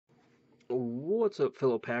What's up,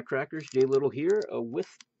 fellow PackCrackers? Jay Little here with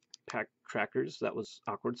PackCrackers. That was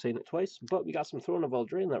awkward saying it twice, but we got some Throne of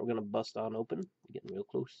Eldraine that we're going to bust on open. Getting real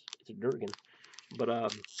close. It's a Durgan. But I'm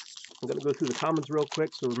going to go through the commons real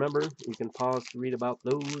quick, so remember, you can pause to read about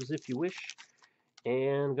those if you wish.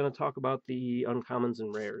 And I'm going to talk about the uncommons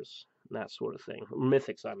and rares, and that sort of thing.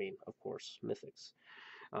 Mythics, I mean, of course, mythics.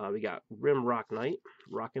 We got Rim Rock Knight,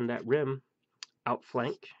 rocking that Rim,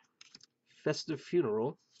 Outflank, Festive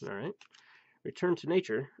Funeral, alright. Return to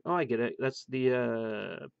Nature. Oh, I get it. That's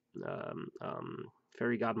the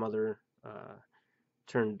fairy godmother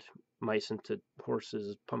turned mice into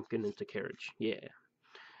horses, pumpkin into carriage. Yeah.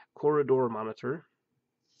 Corridor Monitor.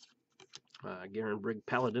 Garen Brigg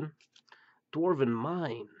Paladin. Dwarven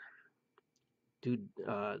Mine. Dude,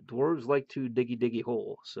 dwarves like to diggy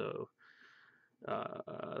hole, so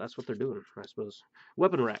that's what they're doing, I suppose.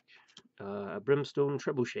 Weapon Rack. Brimstone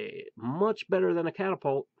Trebuchet. Much better than a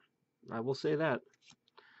catapult. I will say that.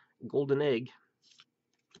 Golden Egg.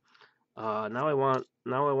 Now I want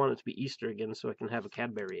it to be Easter again so I can have a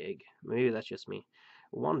Cadbury egg. Maybe that's just me.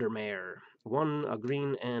 Wandermare. A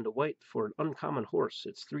green and a white for an uncommon horse.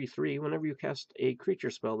 It's 3/3. Whenever you cast a creature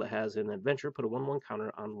spell that has an adventure, put a 1/1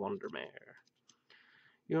 counter on Wandermare.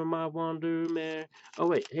 You're my Wandermare. Oh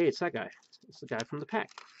wait, hey, it's that guy. It's the guy from the pack.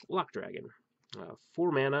 Lock Dragon.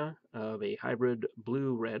 4 mana of a hybrid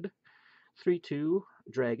blue-red. 3/2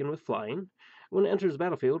 dragon with flying. When it enters the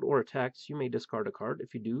battlefield or attacks, you may discard a card.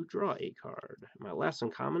 If you do, draw a card. My last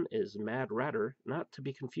uncommon is Mad Ratter, not to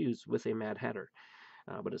be confused with a Mad Hatter.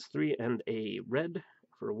 But it's 3 and a red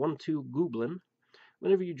for a 1/2 Goblin.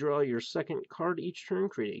 Whenever you draw your second card each turn,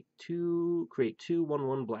 create two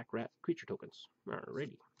 1/1 Black Rat creature tokens.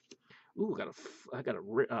 Alrighty. Ooh, I got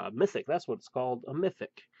a mythic. That's what it's called, a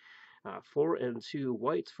mythic. 4 and 2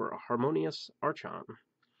 whites for a Harmonious Archon.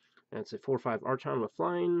 And it's a 4/5 Archon with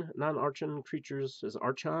flying. Non-Archon creatures is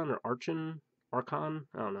Archon or Archon? Archon?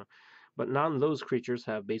 I don't know. But those creatures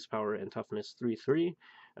have base power and toughness 3/3.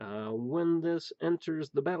 When this enters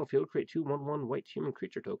the battlefield, create 2 1/1 white human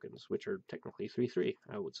creature tokens, which are technically 3/3,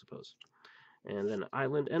 I would suppose. And then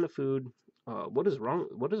island and a food. What is wrong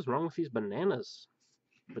with these bananas?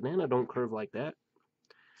 Banana don't curve like that.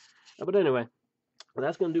 But anyway, well,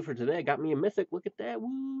 that's going to do for today. Got me a mythic. Look at that.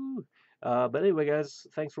 Woo! But anyway, guys,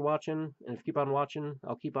 thanks for watching. And if you keep on watching,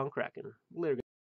 I'll keep on cracking. Later, guys.